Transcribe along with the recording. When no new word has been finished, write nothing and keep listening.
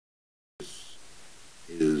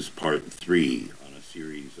is part 3 on a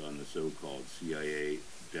series on the so-called CIA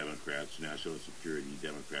Democrats, national security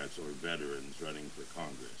Democrats, or veterans running for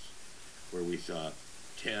Congress, where we saw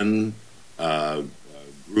 10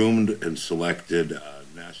 groomed and selected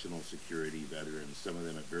national security veterans, some of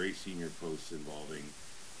them at very senior posts involving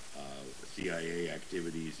CIA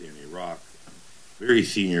activities in Iraq, very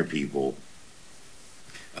senior people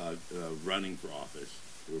running for office.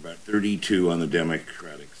 There were about 32 on the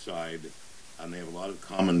Democratic side, and they have a lot of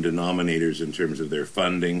common denominators in terms of their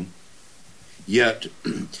funding. Yet,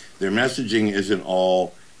 their messaging isn't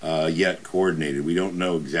all yet coordinated. We don't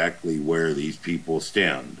know exactly where these people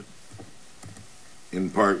stand.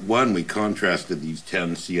 In part 1, we contrasted these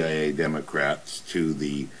 10 CIA Democrats to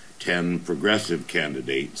the 10 progressive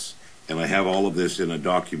candidates, and I have all of this in a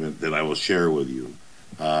document that I will share with you.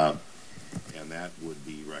 And that would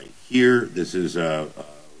be right here. This is, let's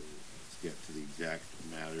get to the exact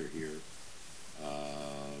matter here.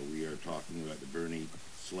 We are talking about the Bernie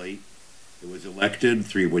slate. It was elected,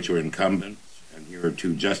 3 of which were incumbents, and here are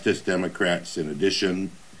 2 Justice Democrats in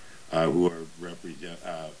addition, who are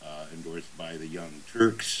endorsed by the Young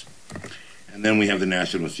Turks. And then we have the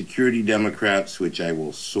National Security Democrats, which I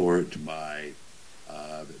will sort by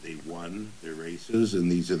that they won their races,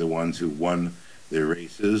 and these are the ones who won their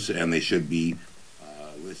races, and they should be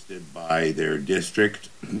listed by their district.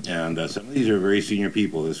 And some of these are very senior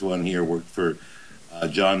people. This one here worked for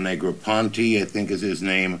John Negroponte, I think is his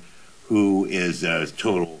name, who is a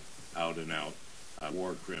total out-and-out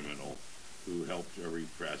war criminal who helped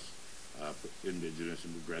repress indigenous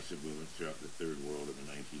and progressive movements throughout the Third World in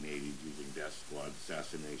the 1980s using death squads,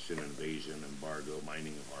 assassination, invasion, embargo,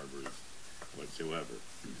 mining of harbors, whatsoever.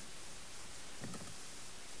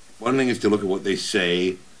 One thing is to look at what they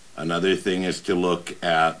say. Another thing is to look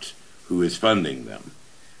at who is funding them.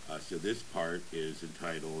 So this part is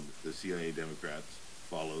entitled, "The CIA Democrats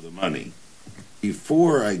Follow the Money."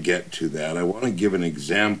 Before I get to that, I want to give an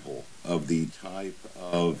example of the type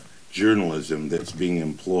of journalism that's being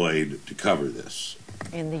employed to cover this.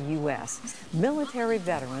 In the U.S., military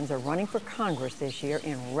veterans are running for Congress this year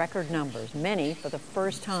in record numbers, many for the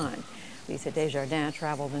first time. Lisa Desjardins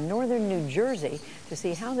traveled to northern New Jersey to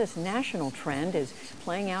see how this national trend is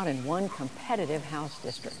playing out in one competitive House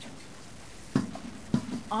district.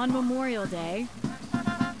 On Memorial Day,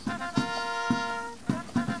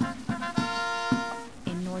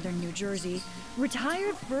 in northern New Jersey,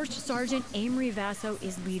 retired First Sergeant Amory Vasso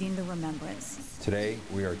is leading the remembrance. Today,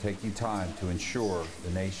 we are taking time to ensure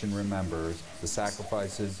the nation remembers the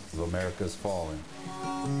sacrifices of America's fallen.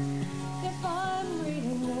 If I'm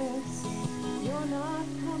reading this, you're not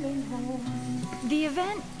coming home. The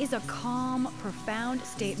event is a calm, profound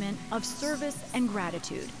statement of service and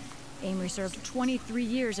gratitude. Amory served 23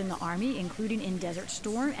 years in the Army, including in Desert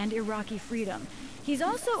Storm and Iraqi freedom. He's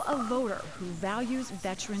also a voter who values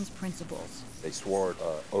veterans' principles. They swore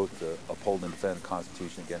oath to uphold and defend the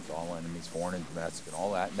Constitution against all enemies, foreign and domestic, and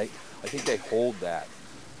all that. And I think they hold that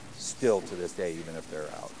still to this day, even if they're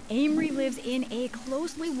out. Amory lives in a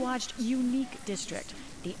closely watched, unique district,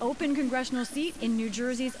 the open congressional seat in New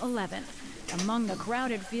Jersey's 11th. Among the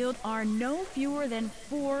crowded field are no fewer than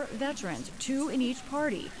 4 veterans, 2 in each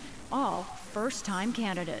party, all first-time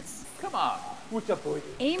candidates. Come on. What's up, boy?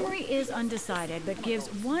 Amory is undecided, but gives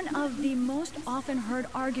one of the most often heard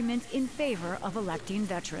arguments in favor of electing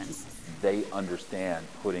veterans. They understand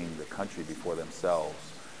putting the country before themselves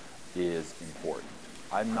is important.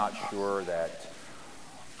 I'm not sure that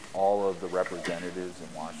all of the representatives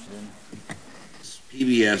in Washington. This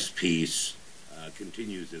PBS piece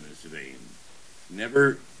continues in this vein,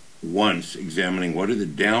 never once examining what are the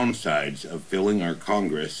downsides of filling our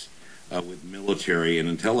Congress with military and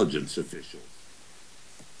intelligence officials.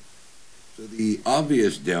 So the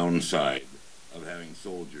obvious downside of having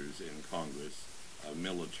soldiers in Congress,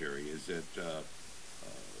 military, is that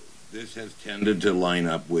this has tended to line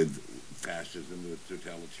up with fascism, with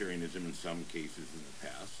totalitarianism in some cases in the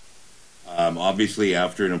past. Obviously,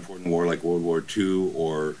 after an important war like World War II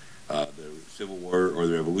or the Civil War or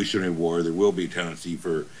the Revolutionary War, there will be a tendency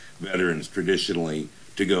for veterans traditionally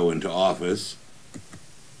to go into office,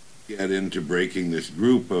 get into breaking this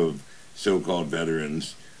group of so-called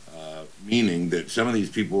veterans, meaning that some of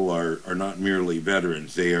these people are not merely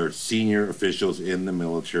veterans, they are senior officials in the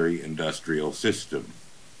military-industrial system.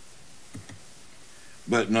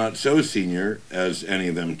 But not so senior as any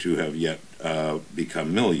of them to have yet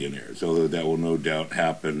become millionaires, although that will no doubt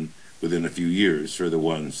happen within a few years for the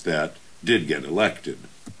ones that did get elected.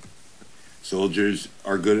 Soldiers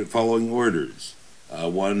are good at following orders.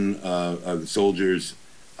 One soldiers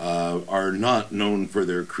are not known for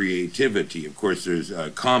their creativity. Of course, there's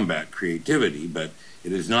combat creativity, but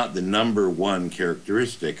it is not the number one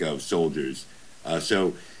characteristic of soldiers.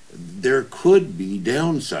 So there could be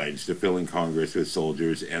downsides to filling Congress with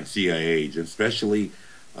soldiers and CIA agents, especially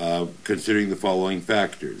considering the following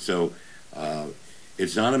factors. So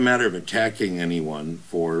it's not a matter of attacking anyone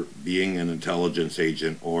for being an intelligence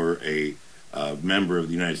agent or a member of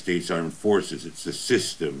the United States Armed Forces. It's the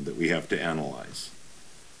system that we have to analyze.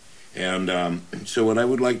 And so what I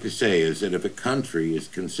would like to say is that if a country is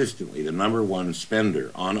consistently the number one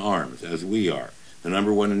spender on arms, as we are, the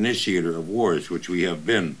number one initiator of wars, which we have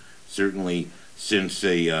been certainly since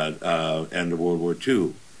the end of World War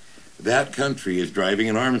II, that country is driving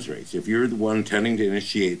an arms race. If you're the one tending to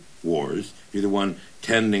initiate wars, if you're the one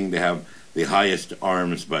tending to have the highest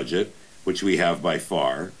arms budget, which we have by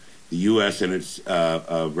far, the U.S. and its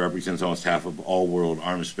represents almost half of all world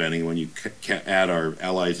arms spending. When you add our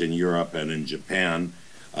allies in Europe and in Japan,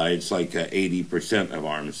 it's like 80% of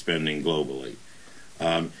arms spending globally.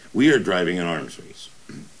 We are driving an arms race.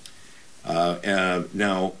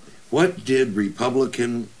 Now, what did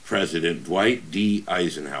Republican President Dwight D.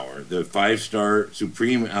 Eisenhower, the five-star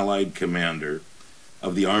Supreme Allied Commander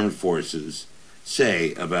of the Armed Forces,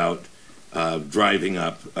 say about driving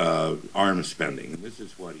up arms spending? And this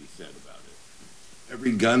is what he said about it.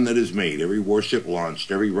 Every gun that is made, every warship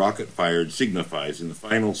launched, every rocket fired signifies, in the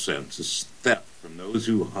final sense, a theft from those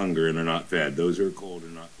who hunger and are not fed, those who are cold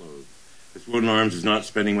and not clothed. This world in arms is not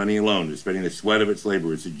spending money alone. It is spending the sweat of its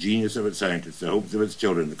laborers, the genius of its scientists, the hopes of its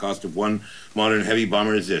children. The cost of one modern heavy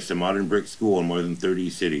bomber is this: a modern brick school in more than 30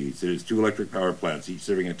 cities. It is 2 electric power plants, each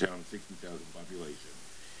serving a town of 60,000 population.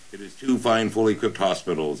 It is 2 fine, fully equipped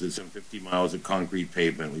hospitals. It's some 50 miles of concrete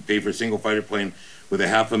pavement. We pay for a single fighter plane with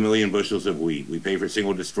 500,000 bushels of wheat. We pay for a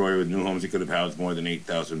single destroyer with new homes that could have housed more than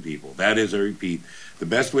 8,000 people. That is, I repeat, the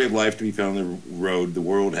best way of life to be found on the road the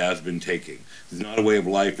world has been taking. This is not a way of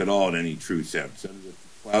life at all in any true sense. Under the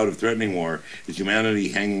cloud of threatening war is humanity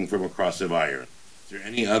hanging from a cross of iron. Is there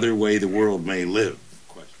any other way the world may live?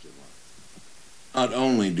 Question mark. Not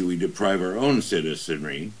only do we deprive our own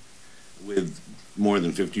citizenry, with more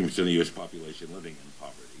than 15% of the U.S. population living in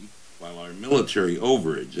poverty, while our military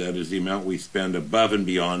overage, that is the amount we spend above and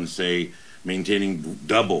beyond, say, maintaining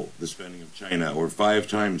double the spending of China or 5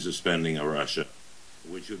 times the spending of Russia,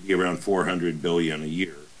 which would be around $400 billion a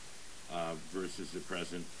year, versus the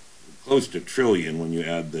present close to $1 trillion when you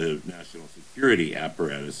add the national security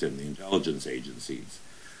apparatus and the intelligence agencies.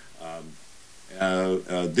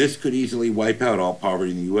 This could easily wipe out all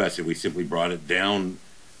poverty in the U.S. if we simply brought it down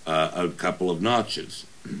a couple of notches,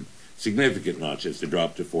 significant notches, to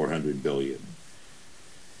drop to $400 billion.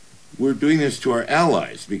 We're doing this to our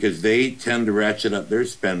allies because they tend to ratchet up their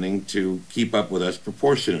spending to keep up with us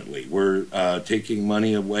proportionately. We're taking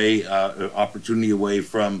money away, opportunity away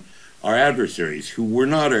from our adversaries, who were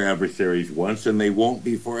not our adversaries once and they won't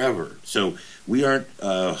be forever. So we aren't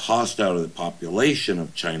hostile to the population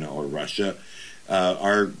of China or Russia.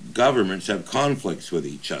 Our governments have conflicts with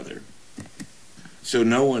each other. So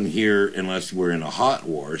no one here, unless we're in a hot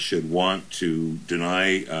war, should want to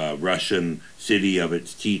deny a Russian city of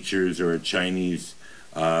its teachers or a Chinese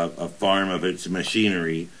a farm of its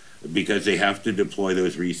machinery because they have to deploy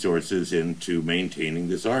those resources into maintaining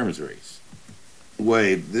this arms race. The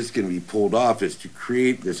way this can be pulled off is to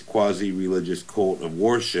create this quasi-religious cult of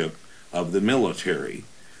worship of the military,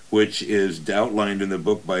 which is outlined in the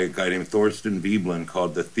book by a guy named Thorsten Veblen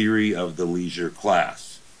called The Theory of the Leisure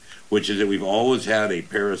Class, which is that we've always had a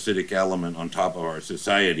parasitic element on top of our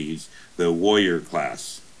societies, the warrior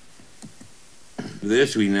class. To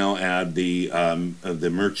this we now add the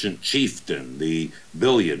merchant chieftain, the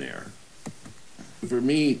billionaire. For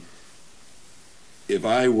me, if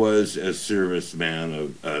I was a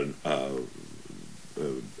serviceman, an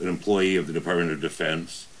employee of the Department of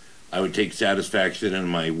Defense, I would take satisfaction in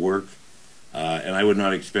my work, and I would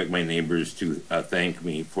not expect my neighbors to thank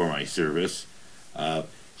me for my service.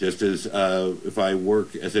 Just as if I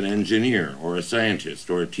work as an engineer or a scientist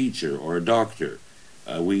or a teacher or a doctor,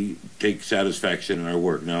 we take satisfaction in our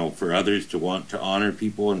work. Now, for others to want to honor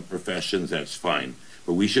people in professions, that's fine.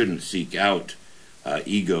 But we shouldn't seek out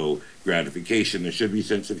ego gratification. There should be a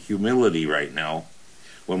sense of humility right now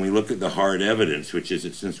when we look at the hard evidence, which is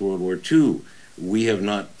that since World War II, we have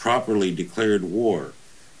not properly declared war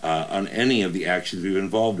on any of the actions we've been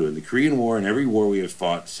involved in. The Korean War and every war we have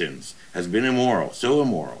fought since has been immoral, so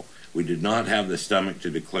immoral. We did not have the stomach to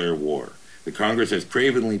declare war. The Congress has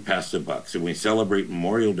cravenly passed a buck. So when we celebrate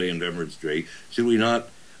Memorial Day and Veterans Day, should we not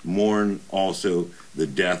mourn also the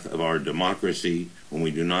death of our democracy when we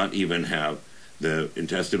do not even have the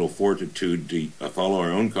intestinal fortitude to follow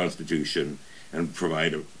our own constitution and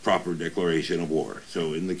provide a proper declaration of war.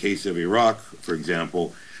 So in the case of Iraq, for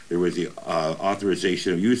example, there was the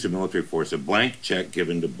authorization of use of military force, a blank check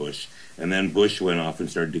given to Bush, and then Bush went off and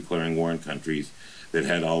started declaring war on countries that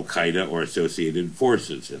had al-Qaeda or associated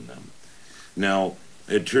forces in them. Now,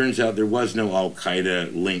 it turns out there was no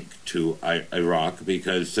al-Qaeda link to Iraq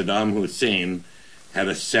because Saddam Hussein had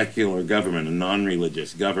a secular government, a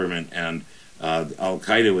non-religious government, and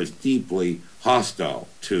al-Qaeda was deeply hostile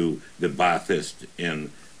to the Ba'athists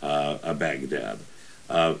in Baghdad.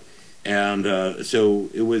 So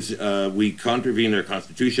it was, we contravened our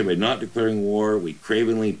constitution by not declaring war. We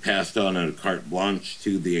cravenly passed on a carte blanche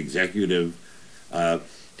to the executive.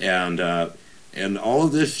 And all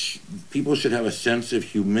of this, people should have a sense of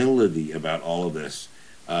humility about all of this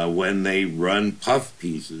when they run puff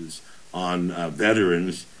pieces on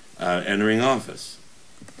veterans entering office.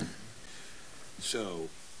 So,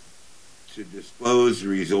 to disclose the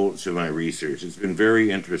results of my research, it's been very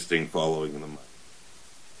interesting following the money.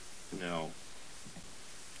 Now,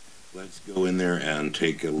 let's go in there and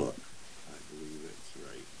take a look. I believe it's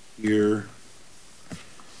right here.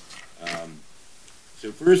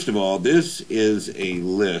 So first of all, this is a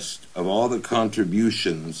list of all the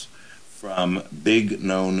contributions from big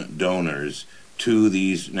known donors to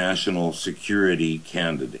these national security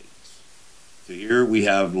candidates. So here we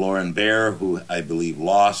have Lauren Baer, who I believe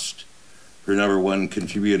lost. Her #1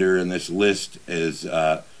 contributor in this list is,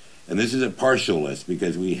 and this is a partial list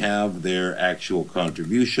because we have their actual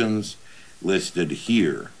contributions listed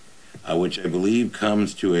here, which I believe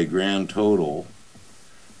comes to a grand total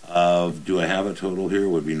of, do I have a total here?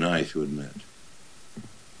 Would be nice, wouldn't it?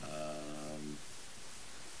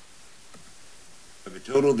 The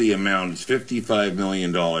total of the amount is $55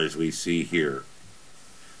 million we see here.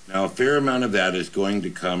 Now, a fair amount of that is going to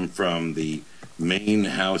come from the main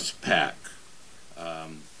House PAC,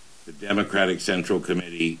 the Democratic Central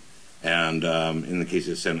Committee, and in the case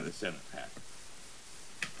of Senate, the Senate PAC.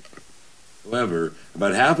 However,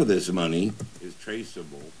 about half of this money is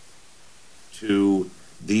traceable to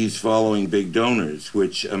these following big donors,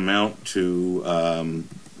 which amount to,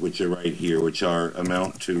 which are right here,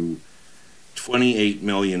 amount to $28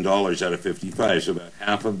 million out of 55. So about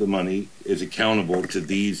half of the money is accountable to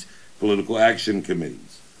these political action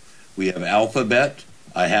committees. We have Alphabet.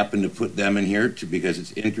 I happen to put them in here because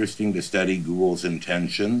it's interesting to study Google's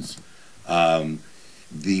intentions.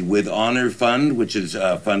 The With Honor Fund, which is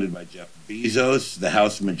funded by Jeff Bezos. The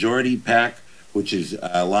House Majority PAC, which is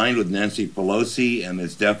aligned with Nancy Pelosi and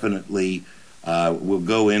is definitely, we'll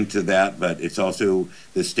go into that, but it's also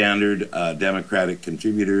the standard Democratic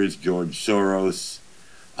contributors, George Soros,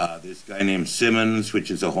 this guy named Simmons,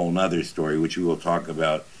 which is a whole nother story, which we will talk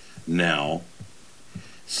about now.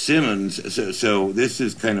 Simmons, so this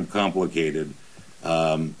is kind of complicated.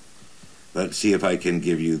 Let's see if I can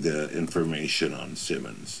give you the information on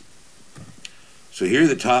Simmons. So here are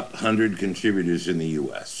the top 100 contributors in the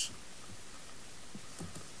U.S.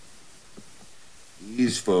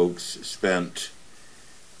 These folks spent,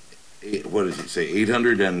 what does it say,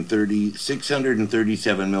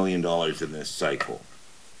 $637 million in this cycle.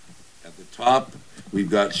 At the top, we've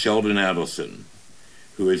got Sheldon Adelson,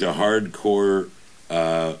 who is a hardcore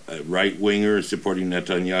right-winger supporting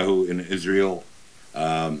Netanyahu in Israel.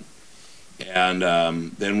 Then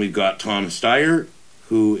we've got Tom Steyer,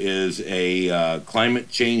 who is a climate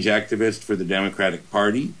change activist for the Democratic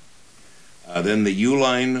Party. Then the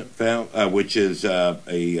Uline, which is a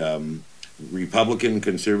Republican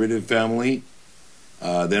conservative family.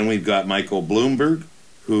 Then we've got Michael Bloomberg,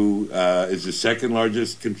 who is the second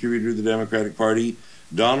largest contributor to the Democratic Party.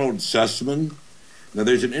 Donald Sussman. Now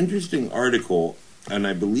there's an interesting article, and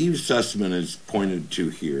I believe Sussman is pointed to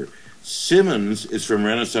here. Simmons is from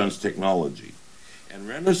Renaissance Technology. And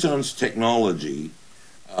Renaissance Technology,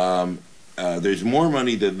 there's more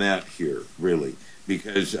money than that here, really,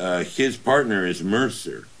 because his partner is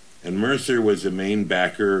Mercer, and Mercer was the main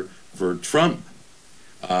backer for Trump.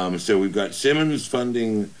 So we've got Simmons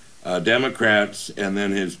funding Democrats, and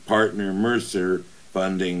then his partner Mercer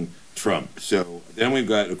funding Trump. So then we've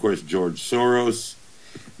got, of course, George Soros.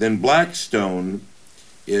 Then Blackstone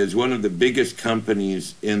is one of the biggest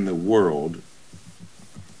companies in the world.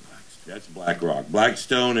 That's BlackRock.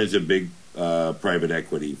 Blackstone is a big private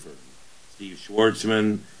equity firm. Steve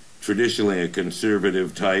Schwartzman, traditionally a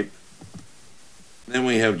conservative type. Then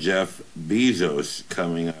we have Jeff Bezos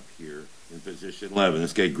coming up here in position 11.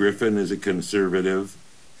 This guy Griffin is a conservative.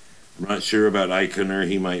 I'm not sure about Eichner.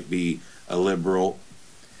 He might be a liberal.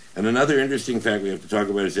 And another interesting fact we have to talk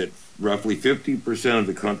about is that roughly 50% of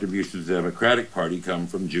the contributions to the Democratic Party come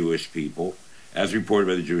from Jewish people, as reported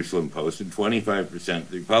by the Jerusalem Post, and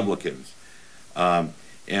 25% Republicans.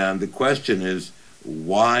 And the question is,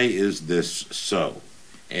 why is this so?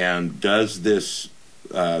 And does this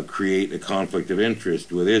create a conflict of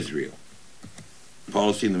interest with Israel?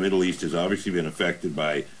 Policy in the Middle East has obviously been affected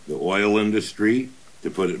by the oil industry, to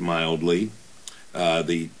put it mildly,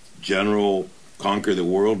 the general conquer the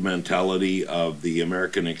world mentality of the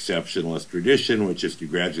American exceptionalist tradition, which is to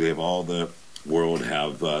gradually have all the world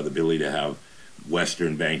have the ability to have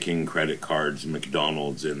Western banking, credit cards,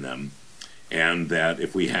 McDonald's in them. And that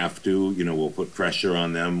if we have to, we'll put pressure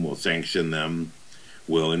on them, we'll sanction them,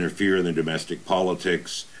 we'll interfere in their domestic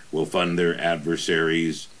politics, we'll fund their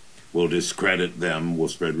adversaries, we'll discredit them, we'll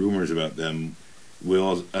spread rumors about them,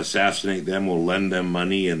 we'll assassinate them, we'll lend them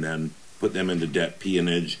money and then put them into debt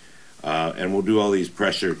peonage, and we'll do all these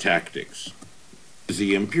pressure tactics.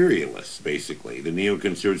 The imperialists, basically, the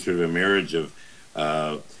neoconservatives, sort of a marriage of,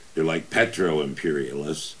 they're like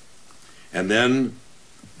petro-imperialists. And then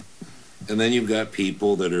you've got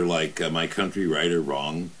people that are like my country, right or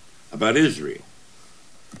wrong, about Israel.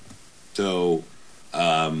 So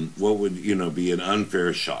what would be an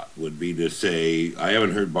unfair shot would be to say, I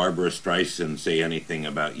haven't heard Barbara Streisand say anything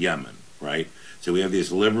about Yemen, right? So we have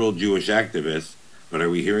these liberal Jewish activists, but are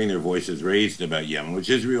we hearing their voices raised about Yemen, which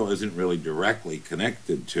Israel isn't really directly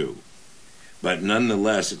connected to? But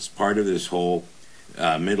nonetheless, it's part of this whole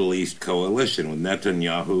Middle East coalition, with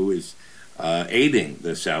Netanyahu is aiding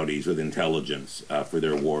the Saudis with intelligence for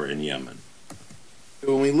their war in Yemen.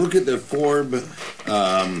 So when we look at the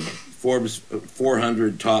Forbes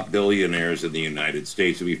 400 top billionaires in the United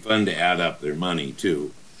States, it'd be fun to add up their money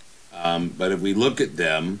too. But if we look at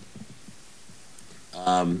them,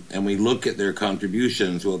 and we look at their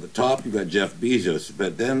contributions, well, at the top you've got Jeff Bezos,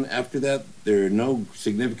 but then after that there are no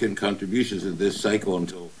significant contributions in this cycle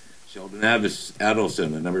until Sheldon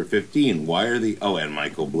Adelson at number 15. Why are the, and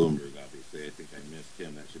Michael Bloomberg, obviously, I think I missed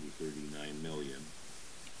him, that should be 39 million,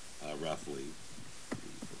 roughly. 3,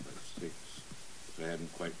 4, 5, 6. So I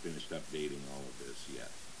hadn't quite finished updating all of this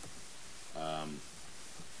yet.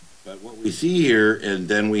 But what we see here, and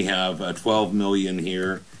then we have 12 million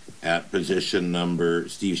here at position number,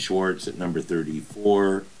 Steve Schwartz at number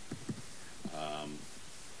 34.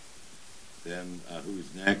 Then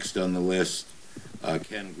who's next on the list?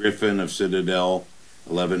 Ken Griffin of Citadel,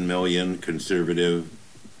 11 million, conservative.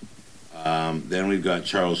 Then we've got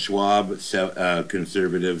Charles Schwab,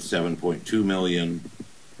 conservative, 7.2 million.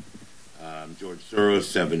 George Soros,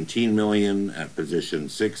 17 million at position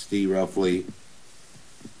 60, roughly.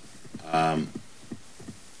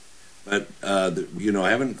 But I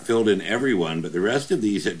haven't filled in everyone, but the rest of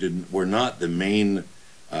these were not the main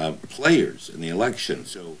players in the election.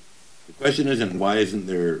 So the question isn't why isn't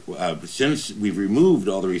there, since we've removed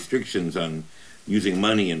all the restrictions on using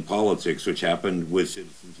money in politics, which happened with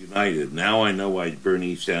Citizens United. Now I know why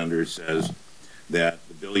Bernie Sanders says that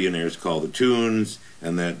the billionaires call the tunes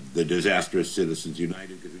and that the disastrous Citizens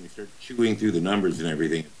United, because when you start chewing through the numbers and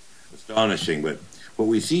everything, it's astonishing. But what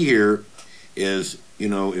we see here is,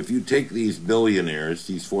 if you take these billionaires,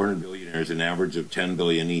 these 400 billionaires, an average of 10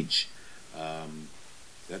 billion each,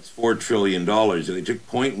 that's $4 trillion. If they took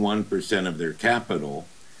 0.1% of their capital,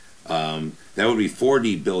 that would be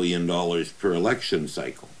 $40 billion per election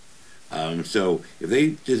cycle. So if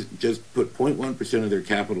they just put 0.1% of their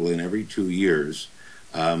capital in every 2 years,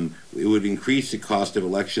 it would increase the cost of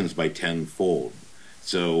elections by tenfold.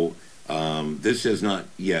 So this has not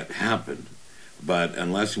yet happened. But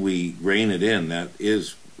unless we rein it in, that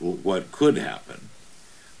is what could happen.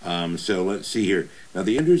 So let's see here. Now,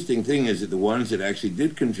 the interesting thing is that the ones that actually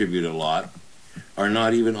did contribute a lot are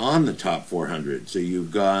not even on the top 400. So you've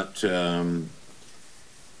got, so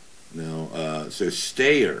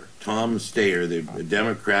Steyer, Tom Steyer, the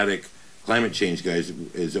Democratic climate change guy,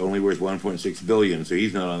 is only worth 1.6 billion, so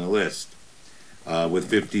he's not on the list, with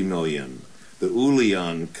 50 million. The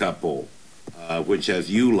Ulian couple, which has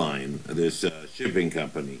Uline, this shipping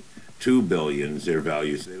company, 2 billion is their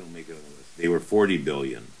value, so they don't make it on the list. They were 40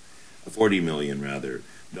 million rather.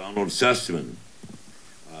 Donald Sussman,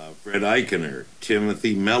 Fred Eichner,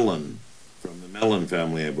 Timothy Mellon from the Mellon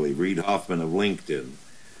family, I believe, Reid Hoffman of LinkedIn.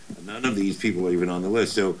 None of these people are even on the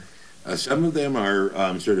list. So some of them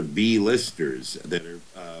are sort of B-listers that are,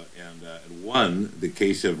 and one, the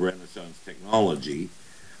case of Renaissance Technology,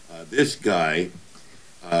 this guy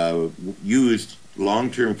used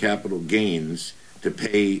long-term capital gains to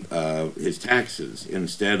pay his taxes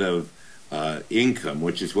instead of income,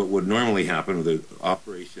 which is what would normally happen with an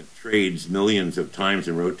operation that trades millions of times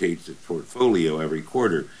and rotates its portfolio every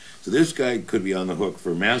quarter. So this guy could be on the hook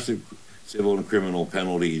for massive civil and criminal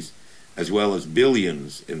penalties, as well as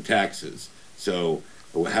billions in taxes. So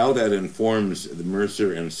how that informs the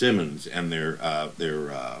Mercer and Simmons and their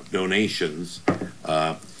donations,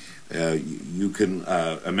 you can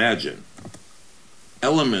imagine.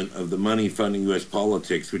 Element of the money funding U.S.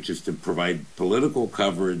 politics, which is to provide political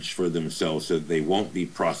coverage for themselves so that they won't be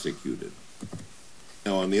prosecuted.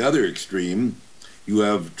 Now, on the other extreme, you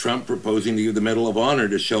have Trump proposing to give the Medal of Honor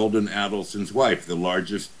to Sheldon Adelson's wife, the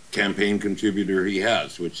largest campaign contributor he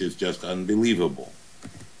has, which is just unbelievable.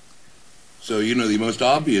 So, you know, the most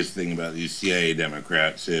obvious thing about these CIA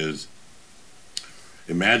Democrats is,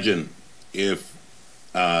 imagine if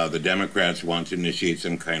the Democrats want to initiate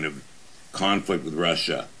some kind of conflict with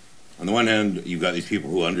Russia. On the one hand, you've got these people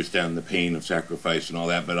who understand the pain of sacrifice and all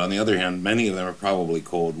that, but on the other hand, many of them are probably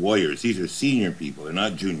cold warriors. These are senior people, they're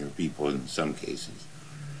not junior people in some cases.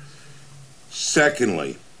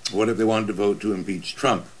 Secondly, what if they wanted to vote to impeach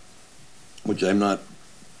Trump? Which I'm not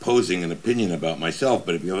posing an opinion about myself,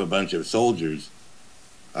 but if you have a bunch of soldiers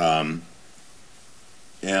and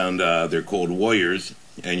they're cold warriors,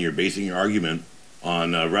 and you're basing your argument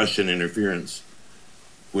on Russian interference,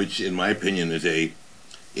 which in my opinion is a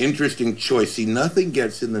interesting choice. See, nothing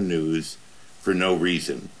gets in the news for no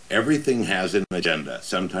reason. Everything has an agenda.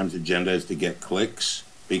 Sometimes the agenda is to get clicks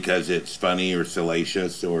because it's funny or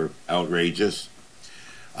salacious or outrageous.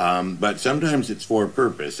 But sometimes it's for a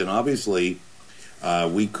purpose. And obviously,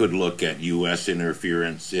 we could look at U.S.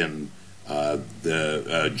 interference in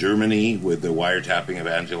Germany with the wiretapping of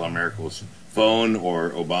Angela Merkel's phone,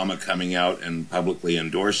 or Obama coming out and publicly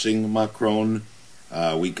endorsing Macron.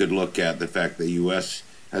 We could look at the fact that the U.S.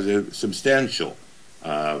 has a substantial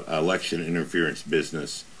election interference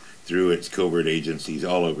business through its covert agencies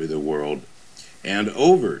all over the world, and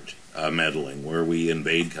overt meddling, where we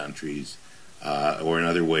invade countries or in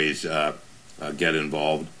other ways get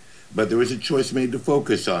involved. But there was a choice made to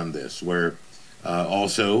focus on this, where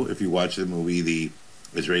also, if you watch the movie The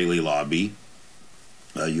Israeli Lobby,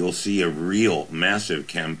 you'll see a real massive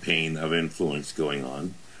campaign of influence going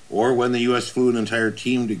on. Or when the U.S. flew an entire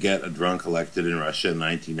team to get a drunk elected in Russia in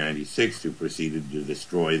 1996, who proceeded to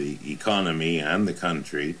destroy the economy and the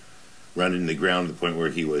country, running the ground to the point where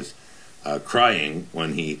he was crying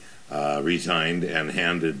when he resigned and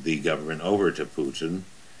handed the government over to Putin.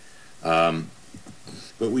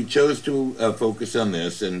 But we chose to focus on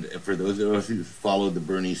this, and for those of us who followed the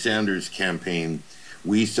Bernie Sanders campaign,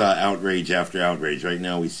 we saw outrage after outrage. Right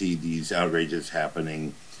now we see these outrages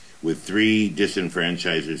happening with 3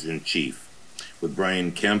 disenfranchisers in chief, with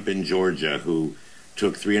Brian Kemp in Georgia, who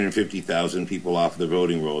took 350,000 people off the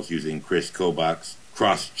voting rolls using Chris Kobach's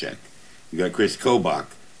cross-check. You got Chris Kobach,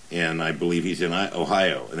 and I believe he's in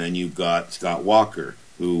Ohio. And then you've got Scott Walker,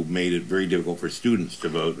 who made it very difficult for students to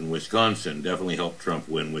vote in Wisconsin, definitely helped Trump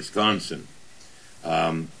win Wisconsin.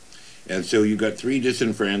 And so you've got 3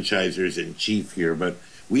 disenfranchisers in chief here, but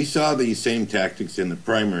we saw these same tactics in the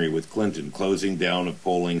primary with Clinton, closing down of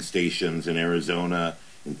polling stations in Arizona,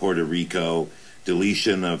 in Puerto Rico,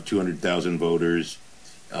 deletion of 200,000 voters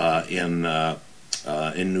in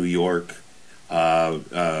New York,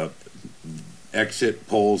 exit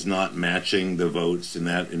polls not matching the votes, and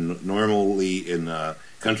that normally in a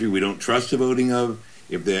country we don't trust the voting of,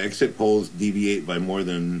 if the exit polls deviate by more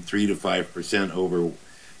than 3 to 5% over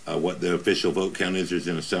what the official vote count is, there's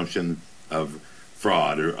an assumption of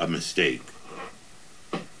fraud or a mistake.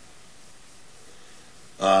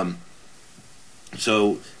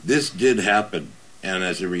 So this did happen, and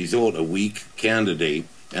as a result, a weak candidate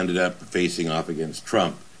ended up facing off against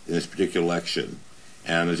Trump in this particular election.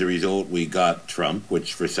 And as a result, we got Trump,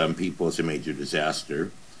 which for some people is a major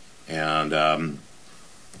disaster. And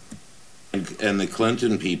the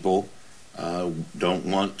Clinton people don't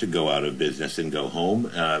want to go out of business and go home.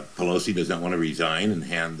 Pelosi does not want to resign and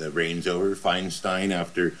hand the reins over. Feinstein,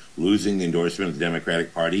 after losing the endorsement of the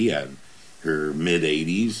Democratic Party at her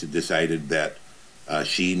mid-80s, decided that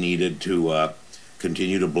she needed to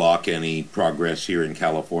continue to block any progress here in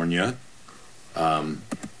California.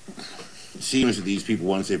 It seems that these people,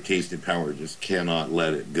 once they've tasted power, just cannot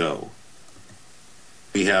let it go.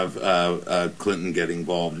 We have Clinton get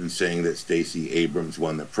involved in saying that Stacey Abrams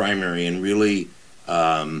won the primary, and really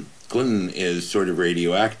Clinton is sort of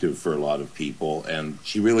radioactive for a lot of people, and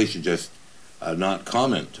she really should just not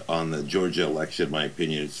comment on the Georgia election. In my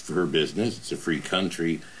opinion, it's for her business. It's a free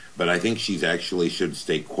country, but I think she's actually should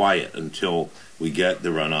stay quiet until we get the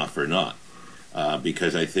runoff or not,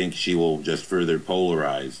 because I think she will just further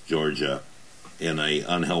polarize Georgia in an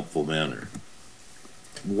unhelpful manner.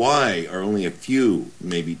 Why are only a few,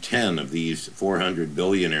 maybe 10 of these 400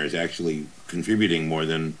 billionaires actually contributing more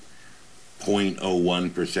than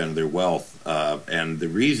 0.01% of their wealth? And the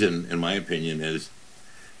reason, in my opinion, is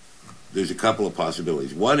there's a couple of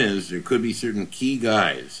possibilities. One is there could be certain key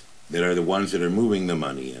guys that are the ones that are moving the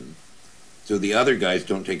money in, so the other guys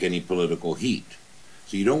don't take any political heat.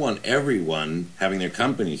 So you don't want everyone having their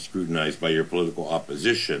company scrutinized by your political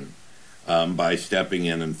opposition by stepping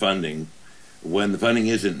in and funding when the funding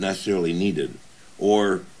isn't necessarily needed.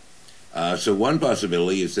 Or so one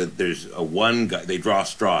possibility is that there's one guy, they draw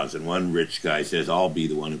straws, and one rich guy says, I'll be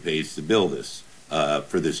the one who pays to bill this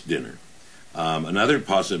for this dinner. Another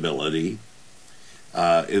possibility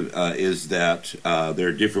is that there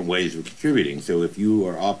are different ways of contributing. So if you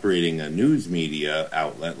are operating a news media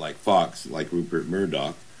outlet like Fox, like Rupert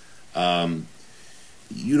Murdoch,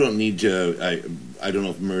 you don't need to, I don't know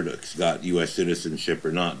if Murdoch's got U.S. citizenship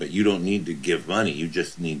or not, but you don't need to give money. You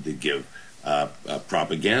just need to give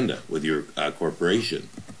propaganda with your corporation.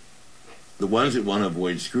 The ones that want to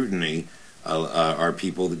avoid scrutiny are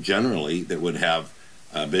people that generally that would have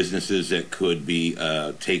businesses that could be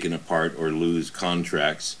taken apart or lose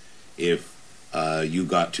contracts if you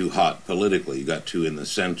got too hot politically, you got too in the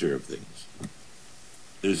center of things.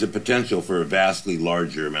 There's a potential for a vastly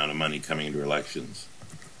larger amount of money coming into elections.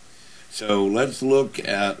 So let's look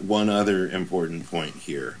at one other important point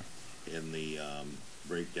here in the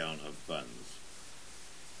breakdown of funds.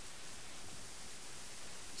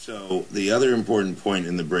 So the other important point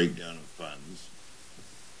in the breakdown of funds,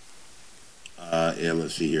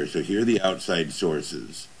 let's see here. So here are the outside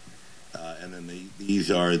sources, and then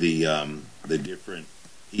these are the different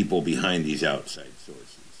people behind these outside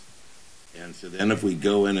sources. And so then if we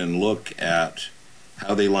go in and look at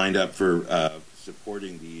how they lined up for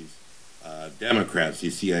supporting these Democrats,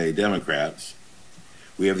 these CIA Democrats,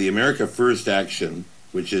 we have the America First Action,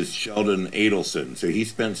 which is Sheldon Adelson. So he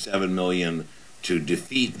spent $7 million to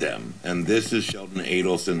defeat them, and this is Sheldon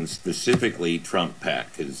Adelson, specifically Trump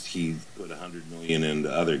PAC, because he put $100 million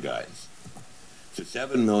into other guys. So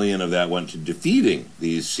 $7 million of that went to defeating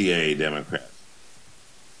these CIA Democrats.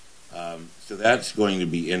 So that's going to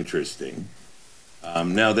be interesting.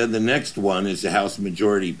 Now then, the next one is the House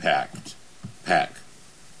Majority PAC.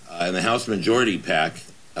 And the House Majority PAC,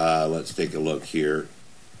 let's take a look here.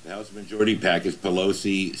 The House Majority PAC is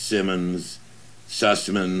Pelosi, Simmons,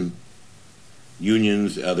 Sussman,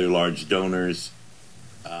 unions, other large donors.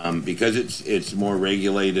 Because it's more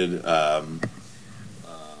regulated, well,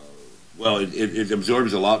 it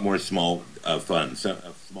absorbs a lot more small funds,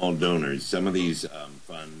 small donors. Some of these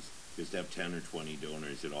funds just have 10 or 20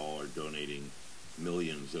 donors that all are donating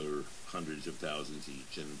millions or hundreds of thousands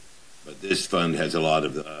each. But this fund has a lot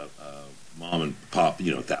of mom and pop,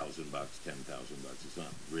 $1,000, $10,000. It's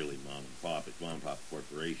not really mom and pop. It's mom and pop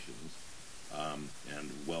corporations and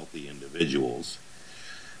wealthy individuals.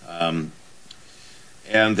 And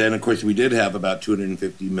then, of course, we did have about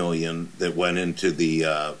 $250 million that went into the,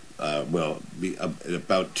 about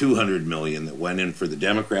 $200 million that went in for the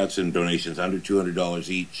Democrats in donations under $200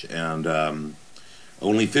 each, and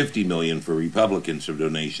only $50 million for Republicans for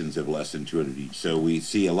donations of less than $200 each. So we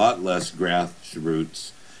see a lot less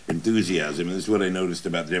grassroots enthusiasm. And this is what I noticed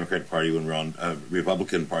about the Democratic Party when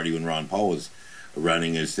Republican Party when Ron Paul was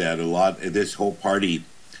running, is that this whole party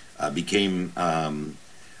became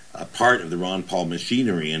a part of the Ron Paul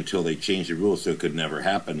machinery until they changed the rules so it could never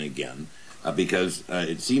happen again, because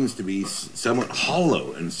it seems to be somewhat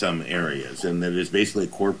hollow in some areas, and that it's basically a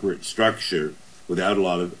corporate structure without a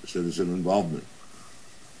lot of citizen involvement.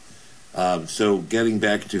 So getting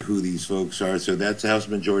back to who these folks are, so that's the House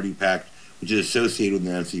Majority PAC, which is associated with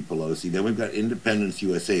Nancy Pelosi. Then we've got Independence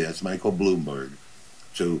USA, that's Michael Bloomberg.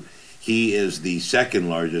 So he is the second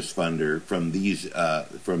largest funder from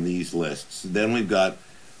these lists. Then we've got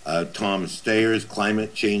Tom Steyer's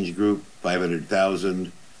Climate Change Group,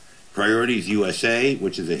 $500,000. Priorities USA,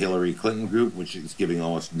 which is a Hillary Clinton group, which is giving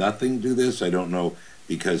almost nothing to this. I don't know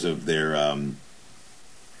because of their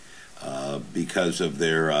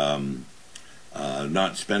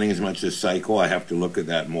not spending as much this cycle. I have to look at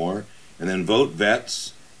that more. And then Vote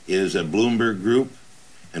Vets is a Bloomberg group,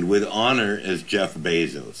 and With Honor is Jeff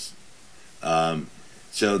Bezos.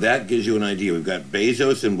 So that gives you an idea. We've got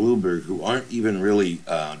Bezos and Bloomberg, who aren't even really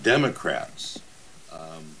Democrats,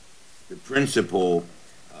 the principal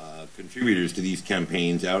contributors to these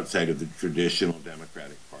campaigns outside of the traditional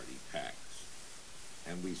Democratic Party PACs.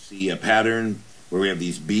 And we see a pattern where we have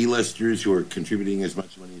these B-listers who are contributing as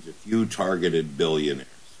much money as a few targeted billionaires.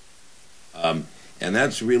 And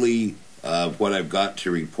that's really what I've got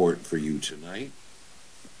to report for you tonight.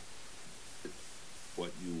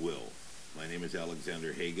 What you will. My name is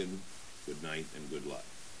Alexander Hagan. Good night and good luck.